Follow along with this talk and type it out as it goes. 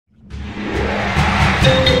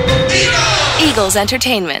Eagles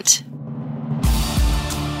Entertainment.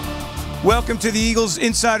 Welcome to the Eagles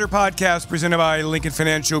Insider Podcast presented by Lincoln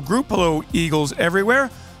Financial Group. Hello, Eagles everywhere.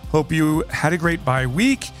 Hope you had a great bye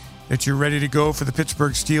week, that you're ready to go for the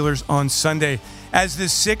Pittsburgh Steelers on Sunday. As the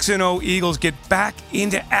 6-0 Eagles get back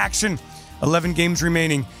into action, 11 games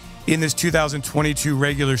remaining in this 2022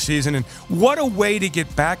 regular season. And what a way to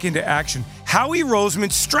get back into action. Howie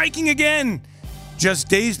Roseman striking again just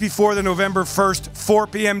days before the November 1st, 4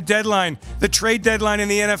 p.m. deadline, the trade deadline in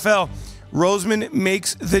the NFL. Roseman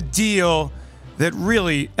makes the deal that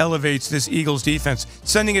really elevates this Eagles defense,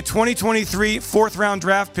 sending a 2023 fourth-round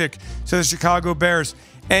draft pick to the Chicago Bears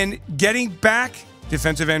and getting back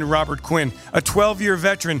defensive end Robert Quinn, a 12-year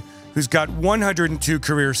veteran who's got 102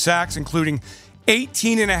 career sacks, including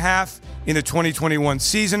 18 and a half in the 2021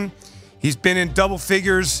 season. He's been in double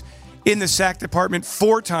figures in the sack department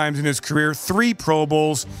 4 times in his career, 3 Pro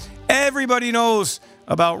Bowls. Everybody knows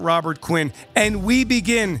about Robert Quinn. And we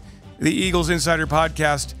begin the Eagles Insider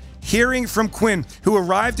Podcast hearing from Quinn, who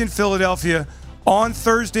arrived in Philadelphia on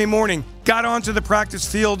Thursday morning, got onto the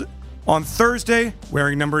practice field on Thursday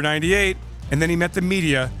wearing number 98, and then he met the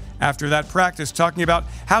media after that practice, talking about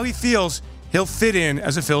how he feels he'll fit in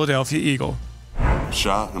as a Philadelphia Eagle.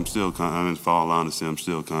 Shocked. I'm still kind of, I mean, fall honestly, I'm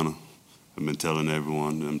still kind of, I've been telling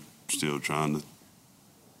everyone, I'm still trying to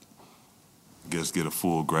get a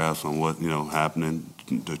full grasp on what, happening,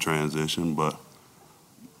 the transition. But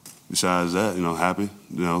besides that, happy,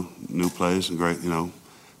 new place, great, as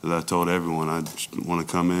I told everyone, I just want to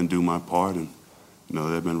come in, do my part, and,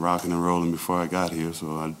 they've been rocking and rolling before I got here,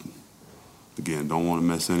 so I, again, don't want to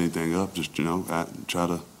mess anything up, just, I try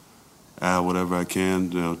to add whatever I can,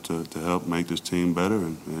 to help make this team better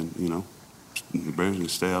and basically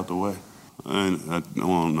stay out the way. And I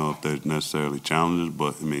don't know if there's necessarily challenges,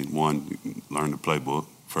 but, one, learn the playbook,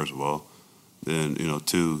 first of all. Then,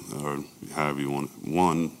 2, or however you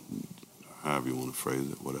want to phrase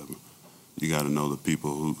it, whatever. You got to know the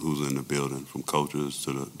people who's in the building, from coaches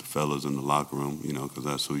to the fellas in the locker room, because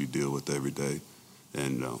that's who you deal with every day.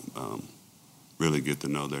 And, really get to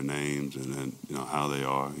know their names and how they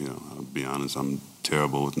are. I'll be honest, I'm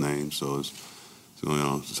terrible with names, so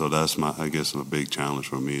so that's I guess a big challenge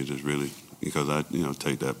for me, is just really, because I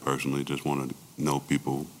take that personally, just want to know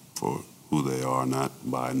people for who they are, not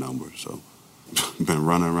by numbers. So been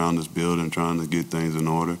running around this building trying to get things in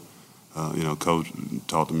order. Coach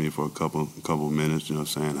talked to me for a couple of minutes,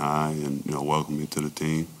 saying hi and welcome me to the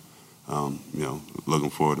team. Looking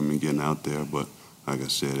forward to me getting out there, but like I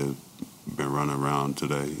said, been running around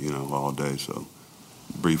today, all day. So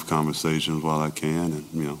brief conversations while I can,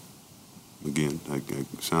 and again,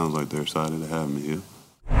 it sounds like they're excited to have me here.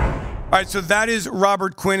 All right, so that is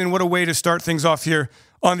Robert Quinn, and what a way to start things off here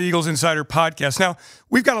on the Eagles Insider Podcast. Now,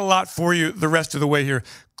 we've got a lot for you the rest of the way here.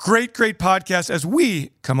 Great podcast as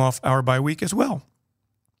we come off our bye week as well.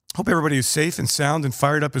 Hope everybody is safe and sound and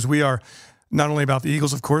fired up as we are, not only about the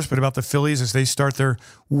Eagles, of course, but about the Phillies as they start their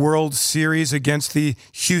World Series against the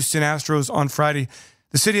Houston Astros on Friday.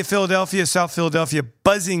 The city of Philadelphia, South Philadelphia,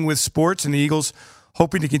 buzzing with sports, and the Eagles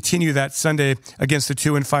hoping to continue that Sunday against the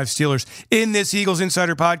 2-5 Steelers. In this Eagles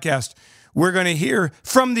Insider Podcast, we're going to hear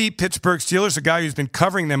from the Pittsburgh Steelers, a guy who's been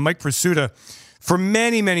covering them, Mike Prisuta, for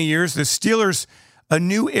many, many years. The Steelers, a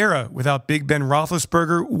new era without Big Ben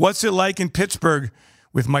Roethlisberger. What's it like in Pittsburgh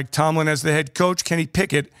with Mike Tomlin as the head coach, Kenny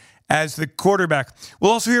Pickett as the quarterback?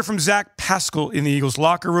 We'll also hear from Zach Pascal in the Eagles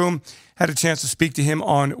locker room. Had a chance to speak to him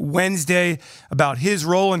on Wednesday about his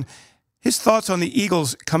role and his thoughts on the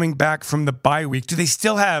Eagles coming back from the bye week. Do they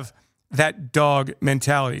still have that dog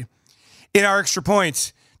mentality? In our extra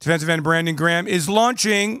points, defensive end Brandon Graham is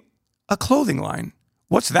launching a clothing line.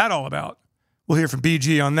 What's that all about? We'll hear from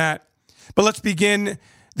BG on that. But let's begin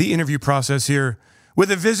the interview process here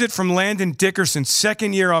with a visit from Landon Dickerson,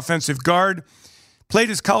 second-year offensive guard. Played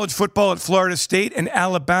his college football at Florida State and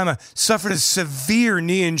Alabama. Suffered a severe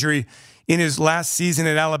knee injury in his last season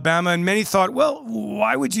at Alabama. And many thought, well,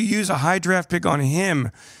 why would you use a high draft pick on him?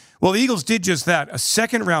 Well, the Eagles did just that, a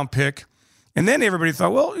second-round pick. And then everybody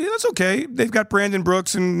thought, well, yeah, that's okay. They've got Brandon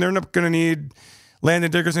Brooks, and they're not going to need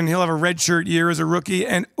Landon Dickerson. He'll have a redshirt year as a rookie.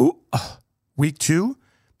 And week 2,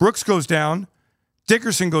 Brooks goes down,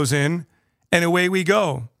 Dickerson goes in, and away we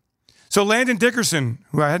go. So Landon Dickerson,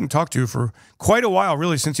 who I hadn't talked to for quite a while,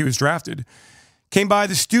 really since he was drafted, came by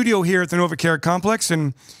the studio here at the NovaCare Complex,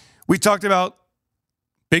 and we talked about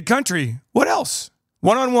Big Country. What else?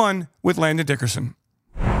 One-on-one with Landon Dickerson.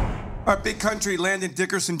 Our Big Country, Landon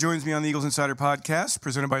Dickerson, joins me on the Eagles Insider Podcast,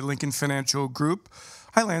 presented by Lincoln Financial Group.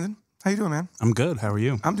 Hi, Landon. How you doing, man? I'm good. How are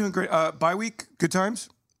you? I'm doing great. Bye week, good times?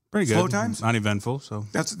 Pretty good. Slow times? Uneventful, so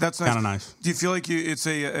That's kind of nice. Do you feel like it's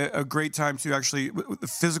a great time to actually the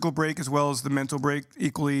physical break as well as the mental break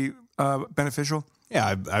equally beneficial?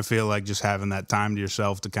 Yeah, I feel like just having that time to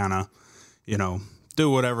yourself to kind of, do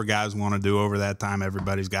whatever guys want to do over that time.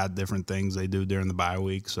 Everybody's got different things they do during the bye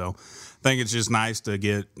week, so I think it's just nice to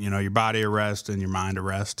get your body a rest and your mind a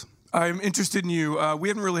rest. I'm interested in you. We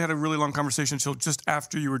haven't really had a really long conversation until just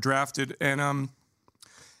after you were drafted, and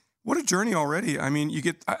what a journey already. I mean, you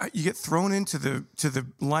get thrown into the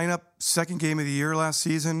lineup second game of the year last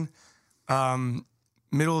season,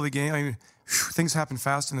 middle of the game. I mean, things happen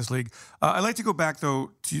fast in this league. I'd like to go back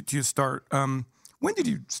though to your start. When did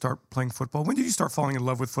you start playing football? When did you start falling in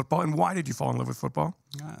love with football, and why did you fall in love with football?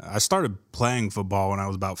 I started playing football when I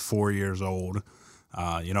was about 4 years old.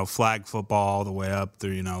 Flag football all the way up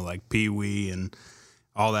through like Pee Wee and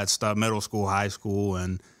all that stuff, middle school, high school,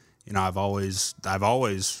 and I've always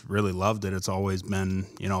really loved it. It's always been,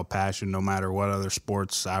 a passion no matter what other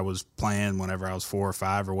sports I was playing whenever I was 4 or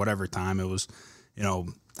 5 or whatever time it was, I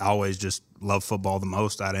always just loved football the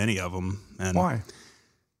most out of any of them. And why?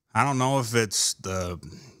 I don't know if it's the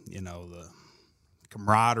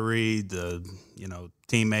camaraderie, the,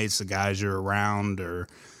 teammates, the guys you're around, or,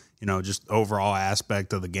 just overall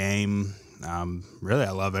aspect of the game. Really,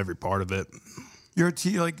 I love every part of it. You're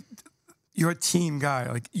a team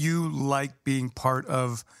guy. Like, you like being part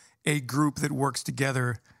of a group that works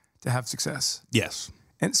together to have success. Yes.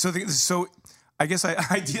 And so I guess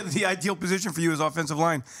the ideal position for you is offensive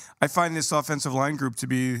line. I find this offensive line group to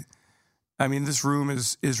be, this room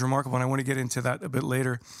is remarkable, and I want to get into that a bit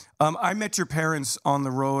later. I met your parents on the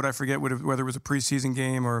road. I forget whether it was a preseason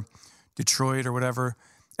game or Detroit or whatever.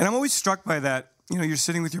 And I'm always struck by that. You're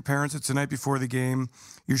sitting with your parents. It's the night before the game.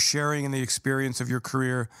 You're sharing in the experience of your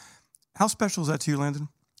career. How special is that to you, Landon?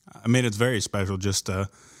 It's very special just to,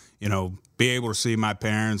 be able to see my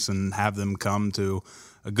parents and have them come to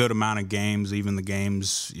a good amount of games, even the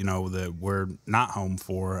games, that we're not home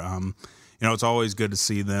for. It's always good to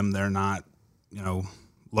see them. They're not,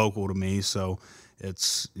 local to me. So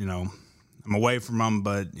it's, I'm away from them,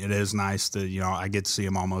 but it is nice to, I get to see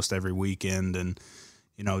them almost every weekend, and,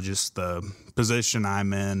 just the position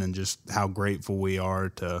I'm in and just how grateful we are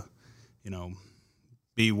to,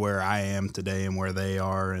 be where I am today and where they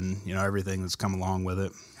are, and, everything that's come along with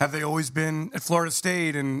it. Have they always been at Florida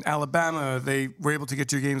State and Alabama? They were able to get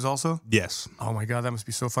to your games also? Yes. Oh my God, that must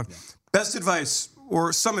be so fun. Yeah. Best advice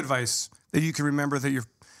or some advice that you can remember that your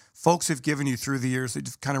folks have given you through the years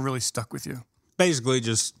that kind of really stuck with you? Basically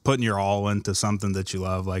just putting your all into something that you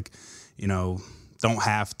love. Like, don't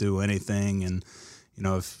have to do anything. And,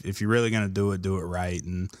 if you're really going to do it right.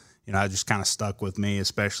 And, I just kind of stuck with me,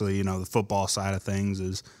 especially, the football side of things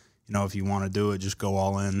is, if you want to do it, just go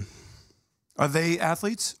all in. Are they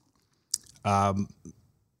athletes? Kind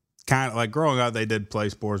of like growing up, they did play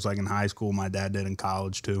sports like in high school. My dad did in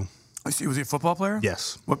college too. Was he a football player?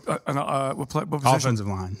 Yes. What position? Offensive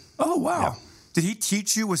line. Oh, wow. Yeah. Did he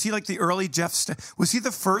teach you? Was he like the early was he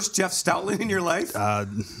the first Jeff Stoutland in your life?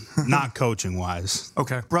 Not coaching wise.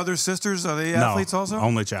 Okay. Brothers, sisters, are they athletes also?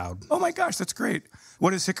 Only child. Oh my gosh, that's great.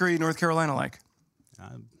 What is Hickory, North Carolina like?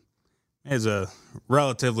 It's a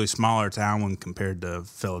relatively smaller town when compared to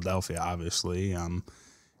Philadelphia, obviously.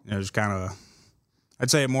 It's kind of, I'd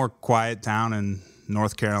say, a more quiet town in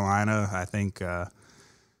North Carolina. I think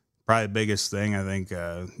probably the biggest thing,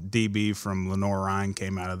 DB from Lenore Ryan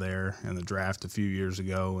came out of there in the draft a few years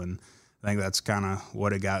ago, and I think that's kind of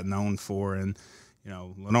what it got known for. And,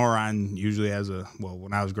 Lenore Ryan usually has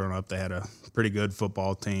when I was growing up, they had a pretty good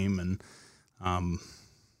football team, and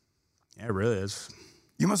yeah, it really is.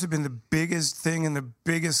 You must have been the biggest thing and the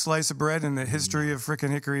biggest slice of bread in the history of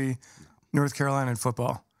frickin' Hickory, North Carolina in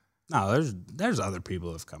football. No, there's other people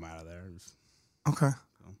that have come out of there. Okay.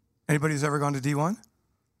 So. Anybody who's ever gone to D1?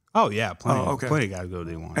 Oh, yeah, plenty. Oh, okay. Plenty of guys go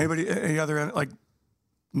to D1. Any other, like,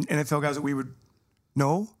 NFL guys that we would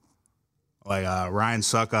know? Like Ryan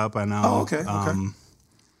Suckup, I know. Oh, okay.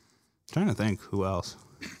 Trying to think who else.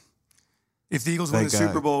 If the Eagles win the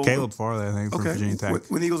Super Bowl... Caleb Farley, I think, from Virginia Tech.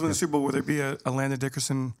 When the Eagles win the Super Bowl, will there be a Landon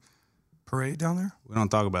Dickerson parade down there? We don't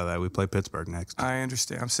talk about that. We play Pittsburgh next. I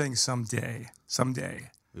understand. I'm saying someday.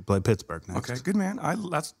 We play Pittsburgh next. Okay, good man.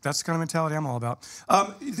 That's the kind of mentality I'm all about.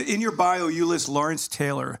 In your bio, you list Lawrence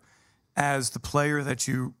Taylor as the player that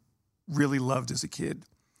you really loved as a kid.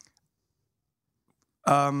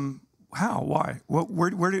 How? Why?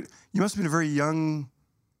 Where did you must have been a very young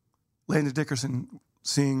Landon Dickerson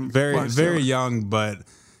seeing very young, but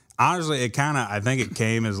honestly, I think it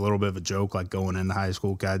came as a little bit of a joke, like going into high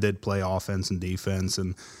school. I did play offense and defense,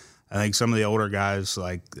 and I think some of the older guys,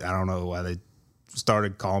 like, I don't know why they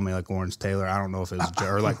started calling me like Lawrence Taylor. I don't know if it's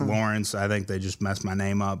or like Lawrence. I think they just messed my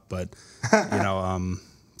name up, but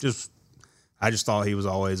I just thought he was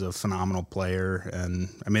always a phenomenal player. And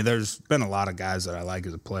I mean, there's been a lot of guys that I like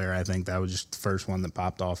as a player. I think that was just the first one that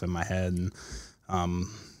popped off in my head. And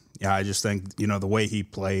I just think, the way he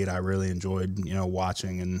played, I really enjoyed,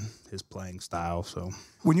 watching and his playing style. So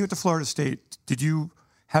when you went to Florida State, did you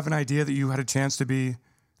have an idea that you had a chance to be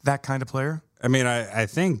that kind of player? I mean, I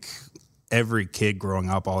think every kid growing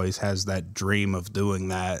up always has that dream of doing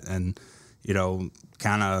that, and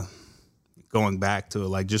kind of going back to it,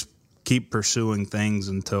 like just keep pursuing things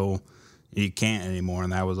until you can't anymore.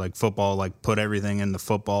 And that was like football, like put everything into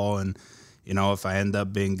football, and if I end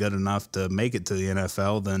up being good enough to make it to the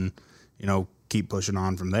NFL, then keep pushing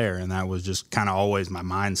on from there. And that was just kind of always my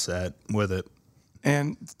mindset with it.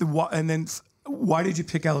 And then why did you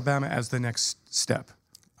pick Alabama as the next step?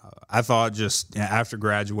 I thought just after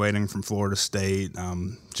graduating from Florida State,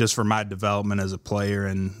 just for my development as a player,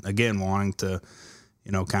 and again wanting to,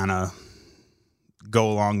 kind of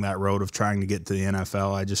go along that road of trying to get to the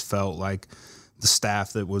NFL, I just felt like the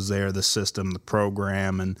staff that was there, the system, the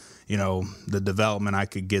program, and the development I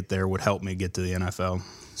could get there would help me get to the NFL.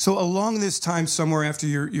 So along this time, somewhere after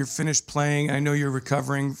you're finished playing, I know you're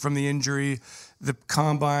recovering from the injury, the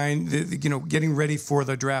combine, getting ready for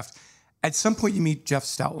the draft. At some point, you meet Jeff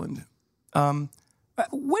Stoutland. When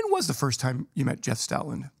was the first time you met Jeff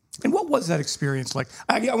Stoutland? And what was that experience like?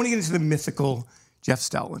 I want to get into the mythical Jeff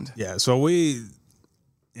Stoutland. Yeah, so the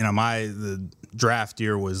draft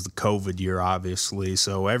year was the COVID year, obviously,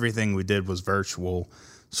 so everything we did was virtual.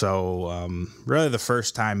 So really the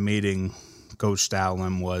first time meeting Coach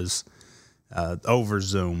Stoutland was over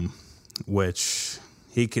Zoom, which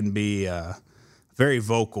he can be a very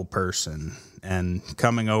vocal person. And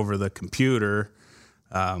coming over the computer,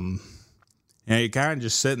 you're kind of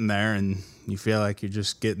just sitting there and you feel like you're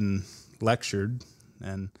just getting lectured.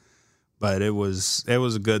 But it was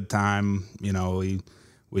a good time. We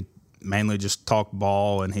mainly just talk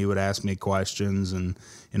ball, and he would ask me questions and,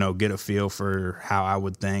 get a feel for how I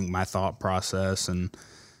would think, my thought process, and,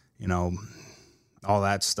 all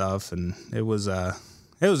that stuff. And it was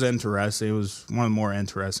interesting. It was one of the more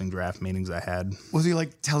interesting draft meetings I had. Was he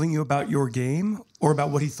like telling you about your game or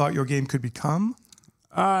about what he thought your game could become?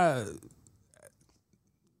 I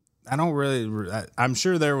don't really. I'm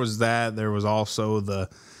sure there was that. There was also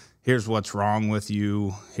here's what's wrong with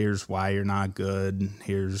you. Here's why you're not good.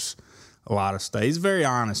 Here's a lot of stuff. He's a very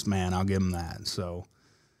honest man. I'll give him that. So,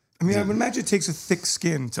 I mean, I would imagine it takes a thick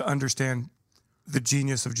skin to understand the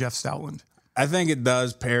genius of Jeff Stoutland. I think it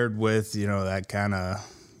does, paired with, that kind of,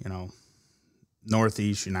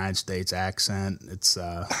 Northeast United States accent. It's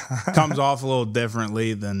comes off a little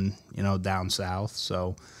differently than, down south.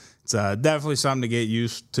 So it's definitely something to get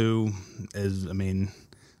used to. As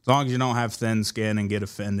long as you don't have thin skin and get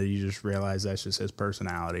offended, you just realize that's just his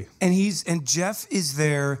personality. And Jeff is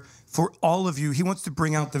there for all of you. He wants to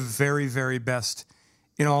bring out the very, very best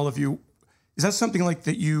in all of you. Is that something like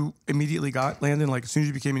that you immediately got, Landon? Like as soon as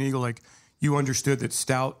you became an Eagle, like you understood that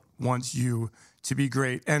Stout wants you to be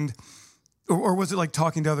great, or was it like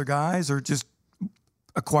talking to other guys, or just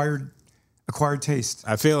acquired taste?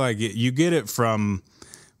 I feel like you get it from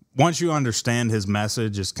once you understand his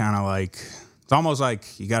message. It's kind of like it's almost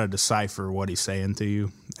like you got to decipher what he's saying to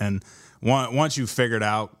you, and once you figured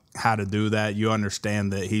out how to do that, you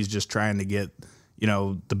understand that he's just trying to get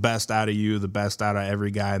the best out of you, the best out of every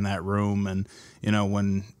guy in that room, and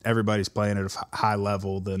when everybody's playing at a high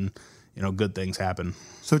level, then good things happen.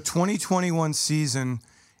 So 2021 season,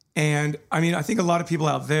 and I think a lot of people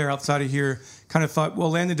out there, outside of here, kind of thought,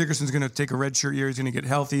 well, Landon Dickerson's going to take a redshirt year. He's going to get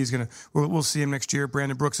healthy. We'll see him next year.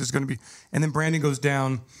 Brandon Brooks is going to be, and then Brandon goes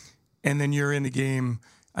down, and then you're in the game.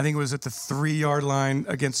 I think it was at the 3-yard line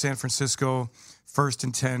against San Francisco, 1st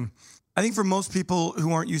and 10. I think for most people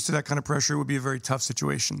who aren't used to that kind of pressure, it would be a very tough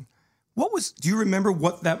situation. Do you remember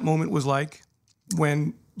what that moment was like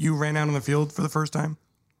when you ran out on the field for the first time?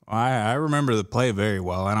 I remember the play very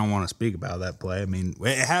well. I don't want to speak about that play.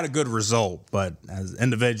 It had a good result, but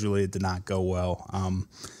individually it did not go well.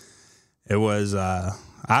 It was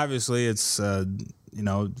obviously it's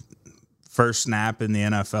first snap in the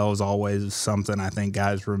NFL is always something I think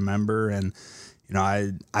guys remember, and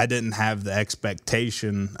I didn't have the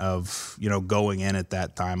expectation of going in at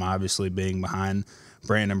that time. Obviously being behind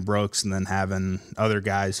Brandon Brooks and then having other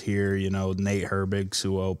guys here, Nate Herbig,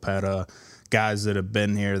 Suo Peta, guys that have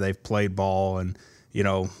been here, they've played ball, and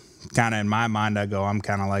kind of in my mind I go, I'm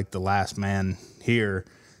kind of like the last man here,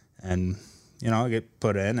 and I get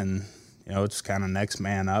put in, and it's kind of next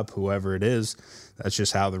man up, whoever it is. That's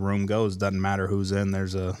just how the room goes. Doesn't matter who's in.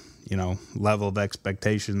 There's a level of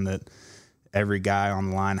expectation that every guy on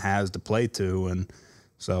the line has to play to. And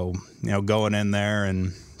so, going in there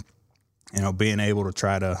and, being able to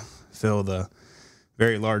try to fill the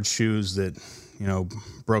very large shoes that,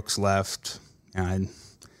 Brooks left, I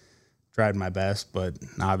tried my best, but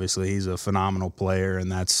obviously he's a phenomenal player,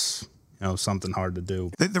 and that's, something hard to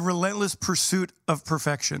do. The relentless pursuit of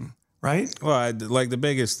perfection, right? Well, the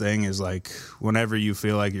biggest thing is, whenever you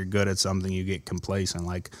feel like you're good at something, you get complacent.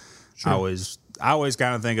 Sure. I always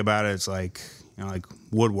kind of think about it. It's like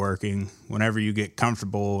woodworking. Whenever you get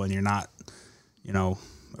comfortable and you're not,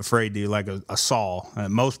 afraid to like a saw.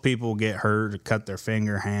 Most people get hurt or cut their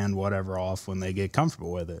finger, hand, whatever off when they get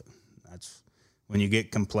comfortable with it. That's when you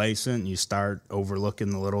get complacent and you start overlooking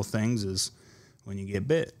the little things is when you get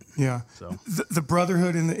bit. Yeah. So the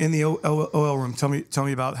brotherhood in the OL room. Tell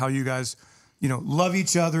me about how you guys, love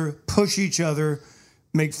each other, push each other,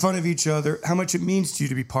 make fun of each other. How much it means to you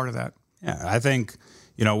to be part of that? Yeah, I think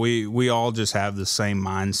we all just have the same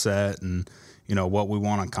mindset and what we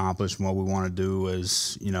want to accomplish and what we want to do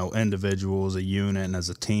as individuals, a unit, and as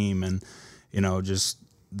a team, and just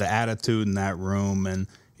the attitude in that room, and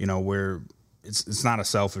it's not a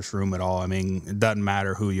selfish room at all. I mean, it doesn't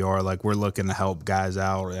matter who you are. We're looking to help guys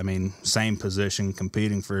out. I mean, same position,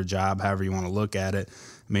 competing for a job, however you want to look at it.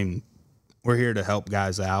 I mean, we're here to help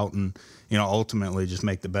guys out and, ultimately just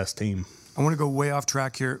make the best team. I want to go way off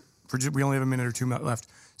track here. We only have a minute or two left.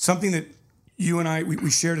 Something that you and I, we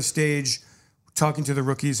shared a stage talking to the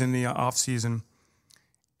rookies in the off season,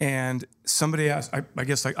 and somebody asked, I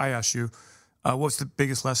guess I asked you, what's the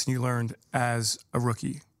biggest lesson you learned as a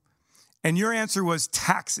rookie? And your answer was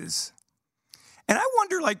taxes. And I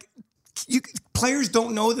wonder, players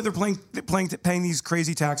don't know that they're paying these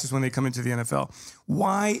crazy taxes when they come into the NFL.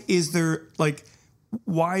 Why is there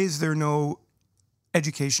no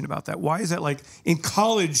education about that? Why is that in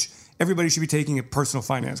college, everybody should be taking a personal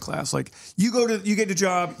finance class? You get a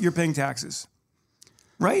job, you're paying taxes,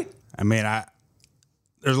 right? I mean,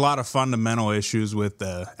 there's a lot of fundamental issues with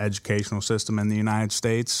the educational system in the United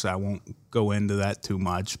States. I won't go into that too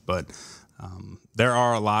much, but there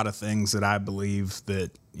are a lot of things that I believe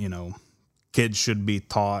that, kids should be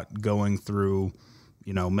taught going through,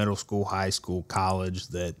 middle school, high school, college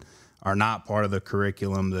that are not part of the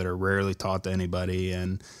curriculum, that are rarely taught to anybody.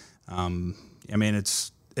 And, I mean,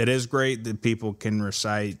 it is great that people can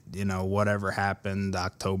recite, whatever happened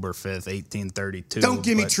October 5th, 1832. Don't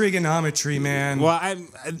give me trigonometry, man. Well,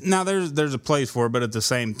 now there's a place for it, but at the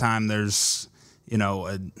same time, there's,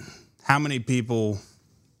 how many people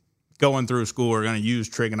going through school are going to use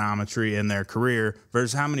trigonometry in their career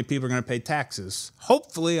versus how many people are going to pay taxes?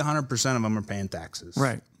 Hopefully 100% of them are paying taxes.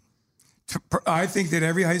 Right. I think that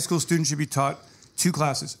every high school student should be taught 2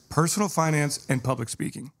 classes, personal finance and public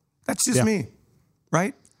speaking. That's just me,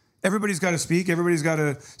 right? Everybody's got to speak. Everybody's got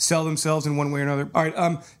to sell themselves in one way or another. All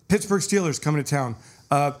right, Pittsburgh Steelers coming to town.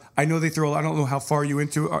 I know they throw. I don't know how far you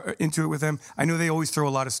into it with them. I know they always throw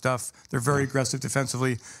a lot of stuff. They're very aggressive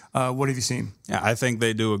defensively. What have you seen? Yeah, I think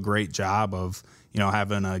they do a great job of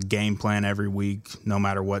having a game plan every week, no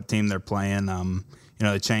matter what team they're playing.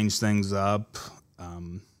 They change things up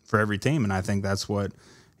for every team, and I think that's what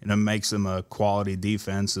makes them a quality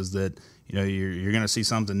defense. Is that you're going to see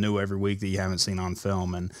something new every week that you haven't seen on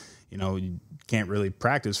film, and you can't really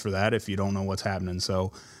practice for that if you don't know what's happening.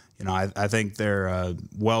 So. I think they're a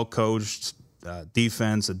well-coached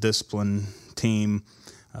defense, a disciplined team.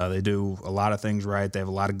 They do a lot of things right. They have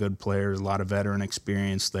a lot of good players, a lot of veteran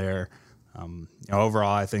experience there.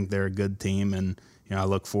 Overall, I think they're a good team, and I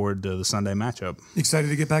look forward to the Sunday matchup. Excited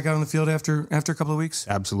to get back out on the field after a couple of weeks?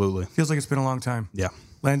 Absolutely. Feels like it's been a long time. Yeah.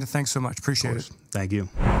 Landon, thanks so much. Appreciate it. Thank you.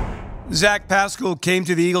 Zach Pascal came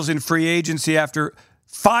to the Eagles in free agency after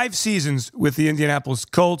 5 seasons with the Indianapolis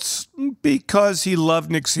Colts because he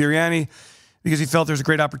loved Nick Sirianni, because he felt there's a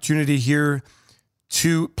great opportunity here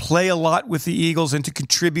to play a lot with the Eagles and to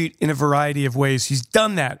contribute in a variety of ways. He's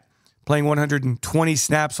done that, playing 120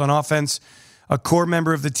 snaps on offense, a core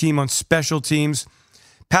member of the team on special teams.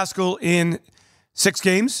 Pascal in 6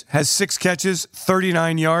 games has 6 catches,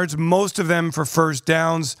 39 yards, most of them for first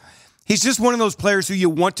downs. He's just one of those players who you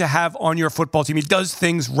want to have on your football team. He does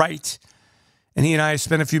things right. And he and I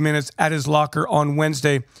spent a few minutes at his locker on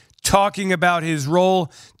Wednesday talking about his role,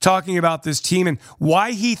 talking about this team, and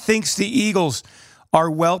why he thinks the Eagles are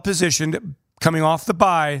well-positioned coming off the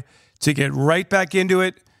bye to get right back into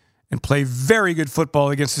it and play very good football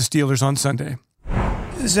against the Steelers on Sunday.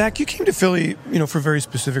 Zach, you came to Philly, for a very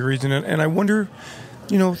specific reason, and I wonder,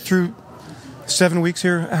 through 7 weeks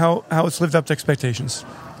here, how it's lived up to expectations.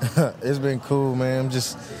 It's been cool, man. I'm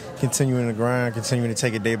just continuing to grind, continuing to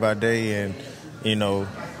take it day by day, and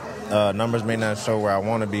Numbers may not show where I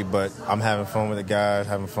want to be, but I'm having fun with the guys,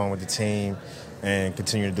 having fun with the team, and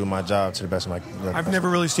continue to do my job to the best of my ability. I've never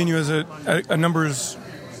really seen you as a numbers,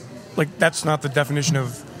 like that's not the definition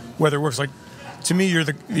of whether it works. Like to me, you're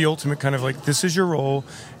the ultimate kind of like, this is your role.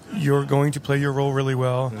 You're going to play your role really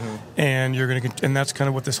well, and you're going to, and that's kind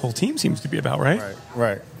of what this whole team seems to be about, right?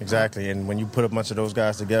 Right, exactly. And when you put a bunch of those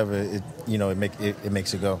guys together, it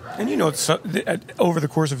makes it go. And it's over the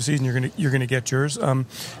course of a season, you're gonna get yours.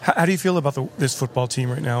 How do you feel about this football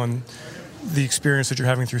team right now and the experience that you're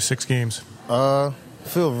having through 6 games? I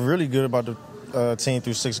feel really good about the team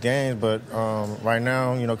through 6 games, but right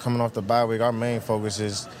now, coming off the bye week, our main focus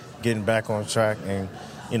is getting back on track and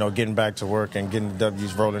getting back to work and getting the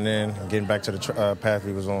W's rolling in and getting back to the path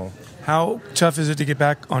we was on. How tough is it to get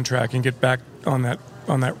back on track and get back on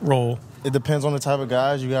that roll? It depends on the type of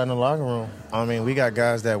guys you got in the locker room. I mean, we got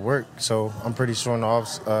guys that work, so I'm pretty sure in the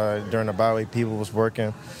offs during the bye week, people was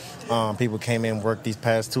working. People came in and worked these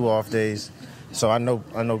past 2 off days. So I know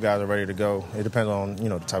guys are ready to go. It depends on,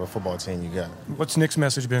 the type of football team you got. What's Nick's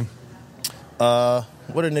message been?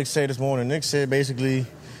 What did Nick say this morning? Nick said basically,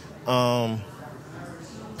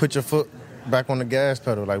 put your foot back on the gas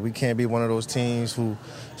pedal. Like, we can't be one of those teams who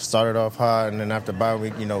started off hot and then after bye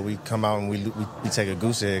week, we come out and we take a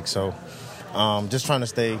goose egg. So just trying to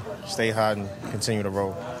stay hot and continue to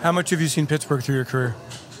roll. How much have you seen Pittsburgh through your career?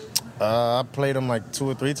 I played them like 2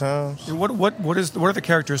 or 3 times. What are the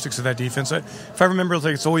characteristics of that defense? If I remember,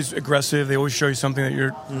 it's always aggressive. They always show you something that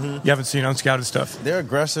you haven't seen, unscouted stuff. They're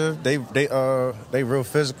aggressive. They real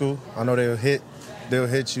physical. I know they'll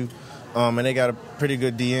hit you. And they got a pretty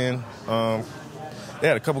good DN. They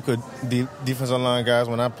had a couple good defensive line guys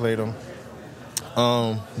when I played them.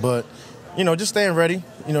 But just staying ready.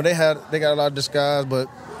 They got a lot of disguise, but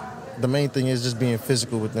the main thing is just being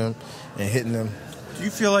physical with them and hitting them. Do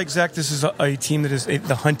you feel like, Zach, this is a team that is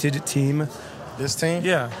the hunted team? This team?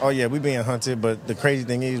 Yeah. Oh, yeah, we being hunted, but the crazy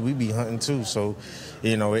thing is we be hunting too. So,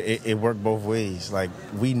 it worked both ways. Like,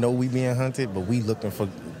 we know we being hunted, but we looking for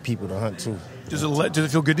people to hunt too. Does it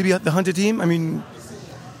feel good to be the hunted team? I mean,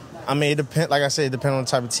 it depends. Like I said, it depends on the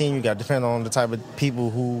type of team you got. Depends on the type of people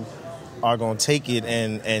who are going to take it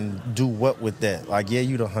and do what with that. Like, yeah,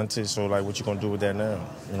 you the hunted, so like, what you going to do with that now?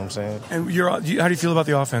 You know what I'm saying? And how do you feel about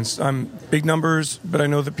the offense? Big numbers, but I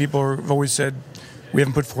know that people have always said we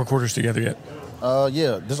haven't put 4 quarters together yet.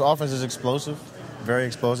 Yeah, this offense is explosive, very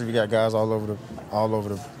explosive. You got guys all over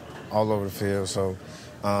the field. So,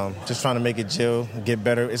 just trying to make it chill, get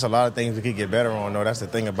better. It's a lot of things we could get better on, though. That's the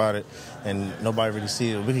thing about it, and nobody really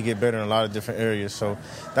sees it. We could get better in a lot of different areas. So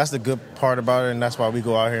that's the good part about it, and that's why we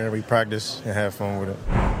go out here and we practice and have fun with it.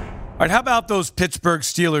 All right, how about those Pittsburgh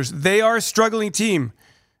Steelers? They are a struggling team.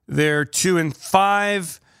 They're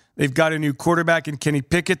 2-5. They've got a new quarterback in Kenny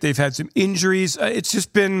Pickett. They've had some injuries. It's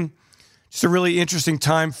just been a really interesting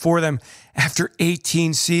time for them after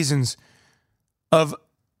 18 seasons of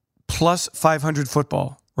plus 500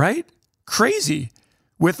 football, right? Crazy.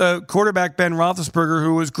 With a quarterback, Ben Roethlisberger,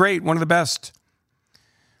 who was great, one of the best.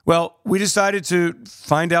 Well, we decided to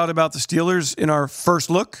find out about the Steelers in our first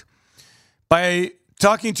look by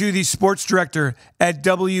talking to the sports director at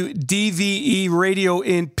WDVE Radio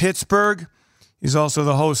in Pittsburgh. He's also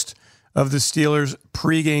the host of the Steelers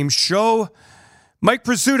pregame show. Mike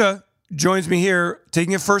Prisuta joins me here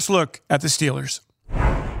taking a first look at the Steelers.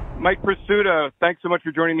 Mike Prisuta, thanks so much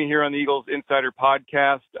for joining me here on the Eagles Insider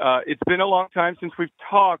Podcast. It's been a long time since we've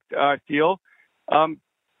talked, I feel.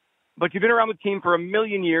 But you've been around the team for a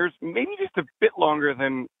million years, maybe just a bit longer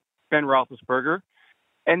than Ben Roethlisberger.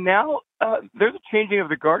 And now there's a changing of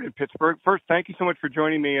the guard in Pittsburgh. First, thank you so much for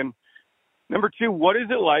joining me. And number 2, what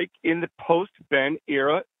is it like in the post-Ben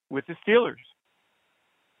era with the Steelers?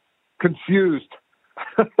 Confused.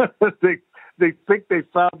 They think they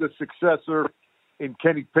found a successor in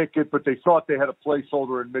Kenny Pickett, but they thought they had a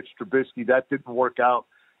placeholder in Mitch Trubisky. That didn't work out.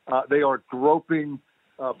 They are groping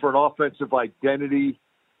for an offensive identity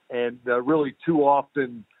and really too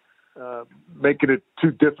often making it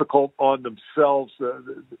too difficult on themselves.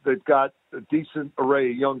 They've got a decent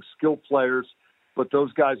array of young skill players, but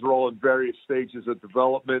those guys are all in various stages of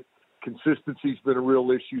development. Consistency's been a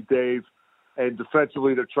real issue, Dave. And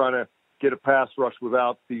defensively, they're trying to get a pass rush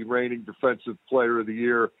without the reigning defensive player of the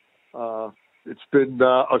year. It's been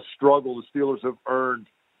a struggle. The Steelers have earned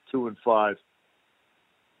 2-5.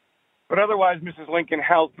 But otherwise, Mrs. Lincoln,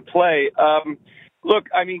 how's the play? Look,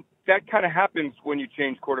 I mean, that kind of happens when you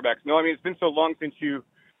change quarterbacks. No, I mean, it's been so long since you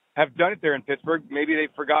have done it there in Pittsburgh. Maybe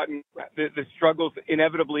they've forgotten the struggles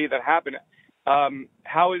inevitably that happen.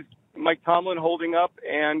 How is Mike Tomlin holding up?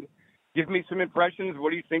 And give me some impressions.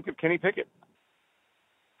 What do you think of Kenny Pickett?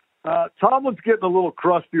 Tomlin's getting a little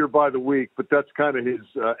crustier by the week, but that's kind of his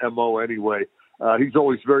MO anyway. He's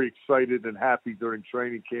always very excited and happy during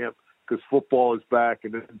training camp because football is back,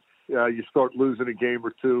 and then you start losing a game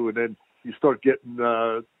or two, and then you start getting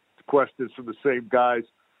questions from the same guys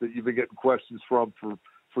that you've been getting questions from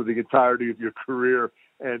for the entirety of your career,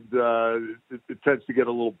 and it tends to get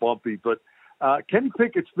a little bumpy. But Kenny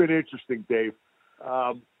Pickett's been interesting, Dave.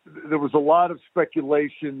 There was a lot of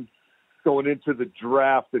speculation going into the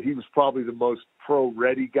draft that he was probably the most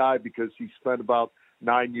pro-ready guy because he spent about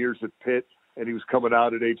 9 years at Pitt and he was coming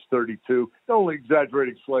out at age 32. Only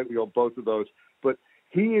exaggerating slightly on both of those. But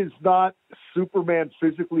he is not Superman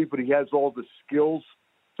physically, but he has all the skills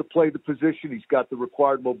to play the position. He's got the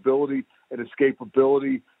required mobility and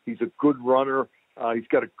escapability. He's a good runner. He's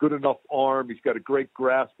got a good enough arm. He's got a great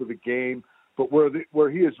grasp of the game. But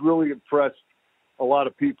where he has really impressed a lot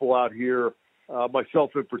of people out here,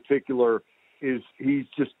 myself in particular, is he's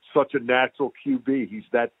just such a natural QB. He's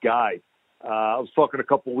that guy. I was talking a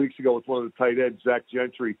couple of weeks ago with one of the tight ends, Zach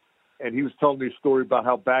Gentry, and he was telling me a story about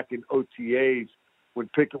how back in OTAs, when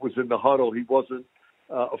Pickett was in the huddle, he wasn't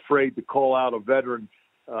afraid to call out a veteran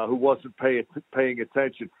who wasn't paying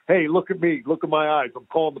attention. Hey, look at me. Look at my eyes. I'm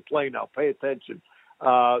calling the play now. Pay attention.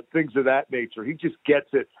 Things of that nature. He just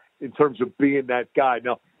gets it in terms of being that guy.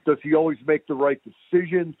 Now, does he always make the right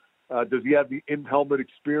decision? Does he have the in-helmet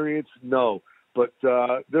experience? No. But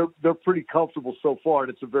they're pretty comfortable so far,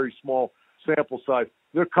 and it's a very small sample size.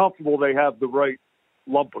 They're comfortable they have the right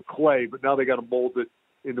lump of clay, but now they got to mold it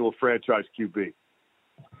into a franchise QB.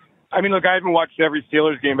 I mean, look, I haven't watched every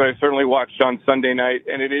Steelers game, but I certainly watched on Sunday night,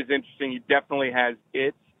 and it is interesting. He definitely has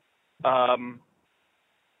it. I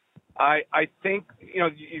think,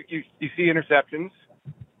 you see interceptions.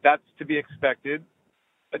 That's to be expected.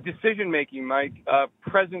 Decision-making, Mike,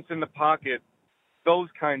 presence in the pocket, those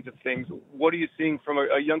kinds of things. What are you seeing from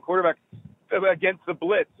a young quarterback against the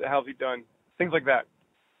blitz? How's he done? Things like that.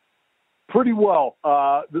 Pretty well.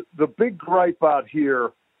 The big gripe out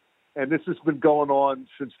here, and this has been going on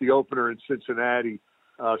since the opener in Cincinnati,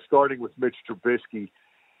 starting with Mitch Trubisky.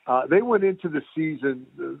 They went into the season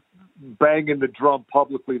banging the drum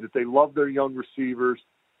publicly that they love their young receivers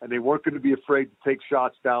and they weren't going to be afraid to take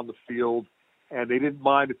shots down the field, and they didn't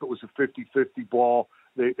mind if it was a 50-50 ball.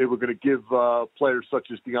 They were going to give players such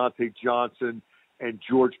as Deontay Johnson and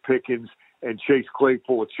George Pickens and Chase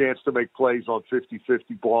Claypool a chance to make plays on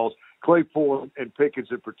 50-50 balls. Claypool and Pickens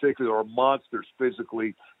in particular are monsters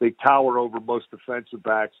physically. They tower over most defensive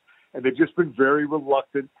backs, and they've just been very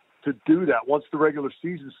reluctant to do that. Once the regular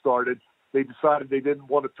season started, they decided they didn't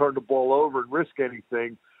want to turn the ball over and risk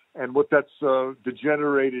anything, and what that's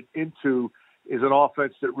degenerated into is an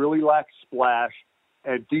offense that really lacks splash,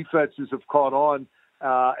 and defenses have caught on,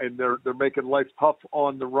 and they're making life tough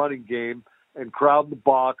on the running game and crowding the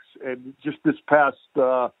box. And just this past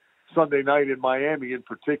Sunday night in Miami in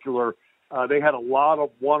particular, they had a lot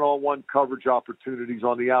of one-on-one coverage opportunities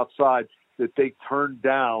on the outside that they turned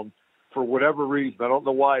down for whatever reason. I don't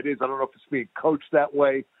know why it is. I don't know if it's being coached that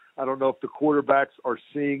way. I don't know if the quarterbacks are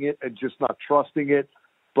seeing it and just not trusting it,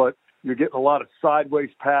 but you're getting a lot of sideways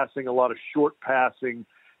passing, a lot of short passing,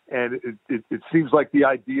 and it seems like the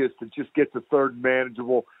idea is to just get to third and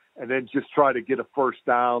manageable and then just try to get a first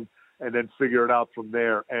down and then figure it out from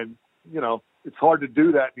there. And, it's hard to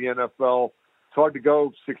do that in the NFL. It's hard to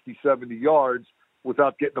go 60, 70 yards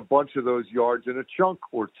without getting a bunch of those yards in a chunk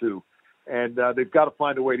or two. And they've got to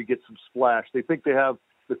find a way to get some splash. They think they have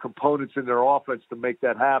the components in their offense to make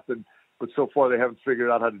that happen, but so far they haven't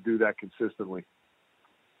figured out how to do that consistently.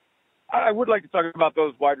 I would like to talk about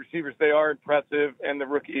those wide receivers. They are impressive, and the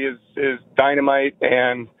rookie is dynamite.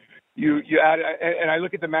 And you add, and I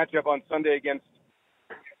look at the matchup on Sunday against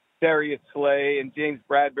Darius Slay and James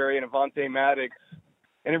Bradbury and Avonte Maddox,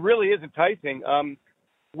 and it really is enticing.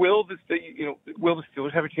 Will the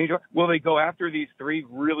Steelers have a change? Will they go after these three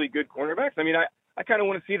really good cornerbacks? I mean, I kind of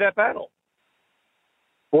want to see that battle.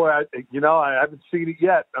 Boy, I haven't seen it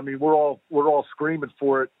yet. I mean, we're all screaming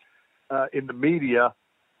for it in the media.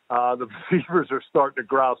 The receivers are starting to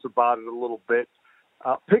grouse about it a little bit.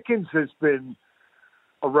 Pickens has been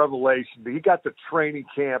a revelation. He got to training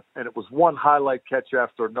camp, and it was one highlight catch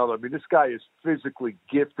after another. I mean, this guy is physically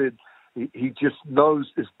gifted. He just knows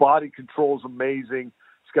his body control is amazing.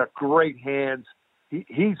 He's got great hands.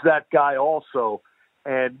 He's that guy also.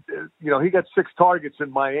 And, he got 6 targets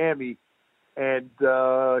in Miami, and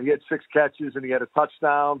he had 6 catches, and he had a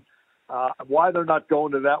touchdown. Why they're not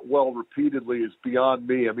going to that well repeatedly is beyond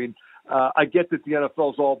me. I mean, I get that the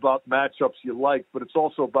NFL is all about matchups you like, but it's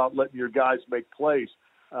also about letting your guys make plays.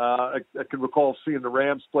 I can recall seeing the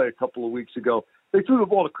Rams play a couple of weeks ago. They threw the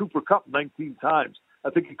ball to Cooper Kupp 19 times. I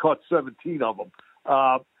think he caught 17 of them.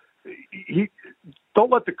 He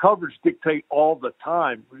don't let the coverage dictate all the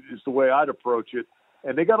time is the way I'd approach it.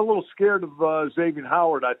 And they got a little scared of Xavier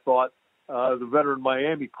Howard, I thought, the veteran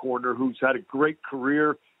Miami corner, who's had a great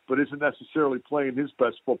career but isn't necessarily playing his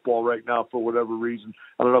best football right now for whatever reason.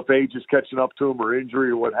 I don't know if age is catching up to him or injury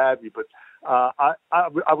or what have you, but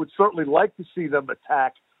I would certainly like to see them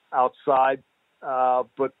attack outside.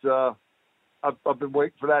 But I've been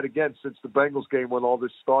waiting for that again since the Bengals game when all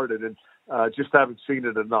this started, and just haven't seen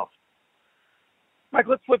it enough. Mike,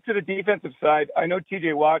 let's flip to the defensive side. I know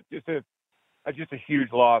T.J. Watt just a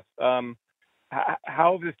huge loss. How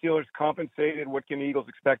have the Steelers compensated? What can the Eagles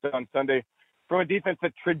expect on Sunday from a defense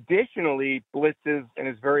that traditionally blitzes and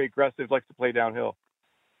is very aggressive, likes to play downhill?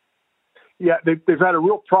 Yeah, they've had a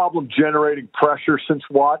real problem generating pressure since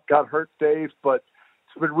Watt got hurt, Dave, but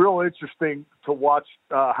it's been real interesting to watch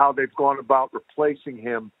how they've gone about replacing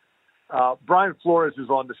him. Brian Flores is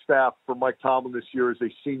on the staff for Mike Tomlin this year as a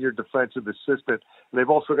senior defensive assistant. And they've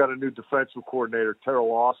also got a new defensive coordinator,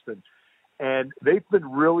 Terrell Austin. And they've been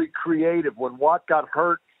really creative. When Watt got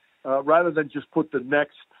hurt, rather than just put the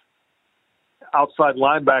next outside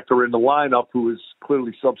linebacker in the lineup, who is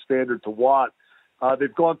clearly substandard to Watt,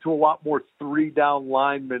 they've gone to a lot more 3-down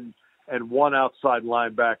linemen and one outside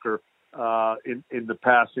linebacker in the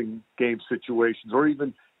passing game situations, or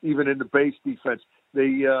even in the base defense.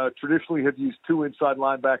 They traditionally have used 2 inside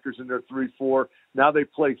linebackers in their 3-4. Now they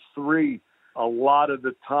play 3 a lot of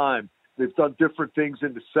the time. They've done different things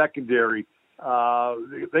in the secondary.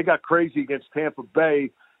 They got crazy against Tampa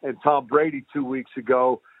Bay and Tom Brady 2 weeks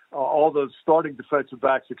ago. All the starting defensive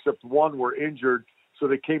backs except one were injured, so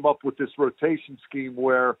they came up with this rotation scheme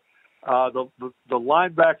where the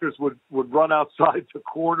linebackers would run outside the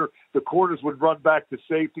corner, the corners would run back to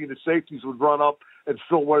safety, and the safeties would run up and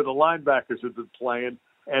fill where the linebackers had been playing.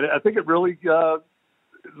 And I think it really at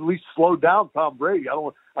least slowed down Tom Brady. I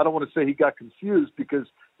don't want to say he got confused because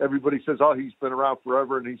everybody says, oh, he's been around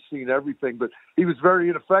forever and he's seen everything. But he was very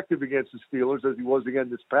ineffective against the Steelers, as he was again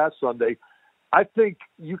this past Sunday. I think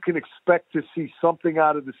you can expect to see something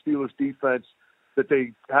out of the Steelers defense that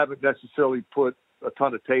they haven't necessarily put a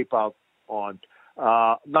ton of tape out on.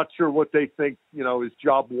 I'm not sure what they think, is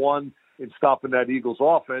job one in stopping that Eagles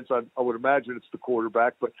offense. I would imagine it's the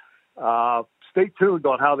quarterback, but stay tuned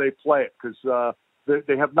on how they play it because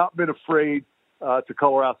they have not been afraid to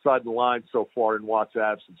color outside the line so far in Watt's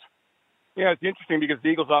absence. Yeah, it's interesting because the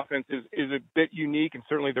Eagles offense is a bit unique, and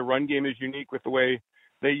certainly the run game is unique with the way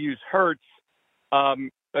they use Hurts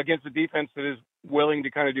against a defense that is willing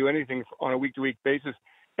to kind of do anything on a week-to-week basis,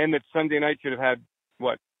 and that Sunday night should have had,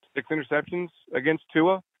 6 interceptions against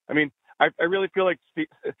Tua? I mean, I really feel like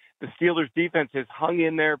the Steelers defense has hung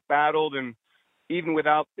in there, battled, and even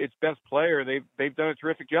without its best player, they've done a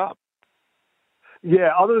terrific job. Yeah,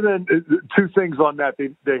 other than 2 things on that,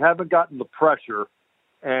 they haven't gotten the pressure.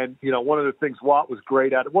 And, one of the things Watt was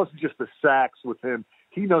great at, it wasn't just the sacks with him.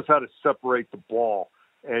 He knows how to separate the ball.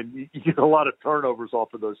 And you get a lot of turnovers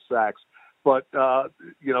off of those sacks. But,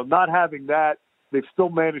 not having that, they've still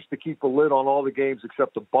managed to keep a lid on all the games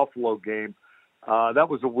except the Buffalo game. That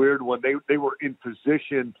was a weird one. They were in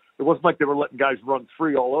position. It wasn't like they were letting guys run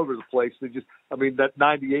free all over the place. That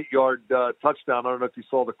 98-yard touchdown, I don't know if you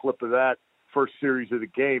saw the clip of that, first series of the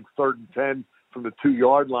game, 3rd and 10 from the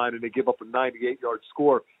 2-yard line, and they give up a 98-yard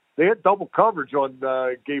score. They had double coverage on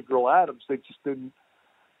Gabriel Adams. They just didn't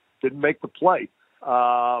make the play.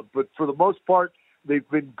 But for the most part, they've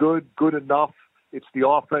been good enough. It's the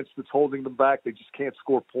offense that's holding them back. They just can't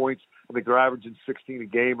score points. I think they're averaging 16 a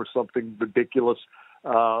game or something ridiculous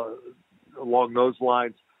along those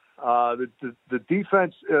lines. The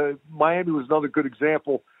defense, Miami was another good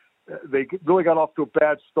example. They really got off to a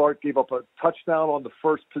bad start, gave up a touchdown on the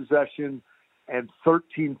first possession and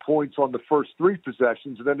 13 points on the first 3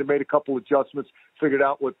 possessions. And then they made a couple adjustments, figured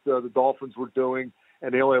out what the Dolphins were doing,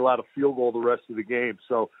 and they only allowed a field goal the rest of the game.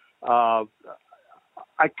 So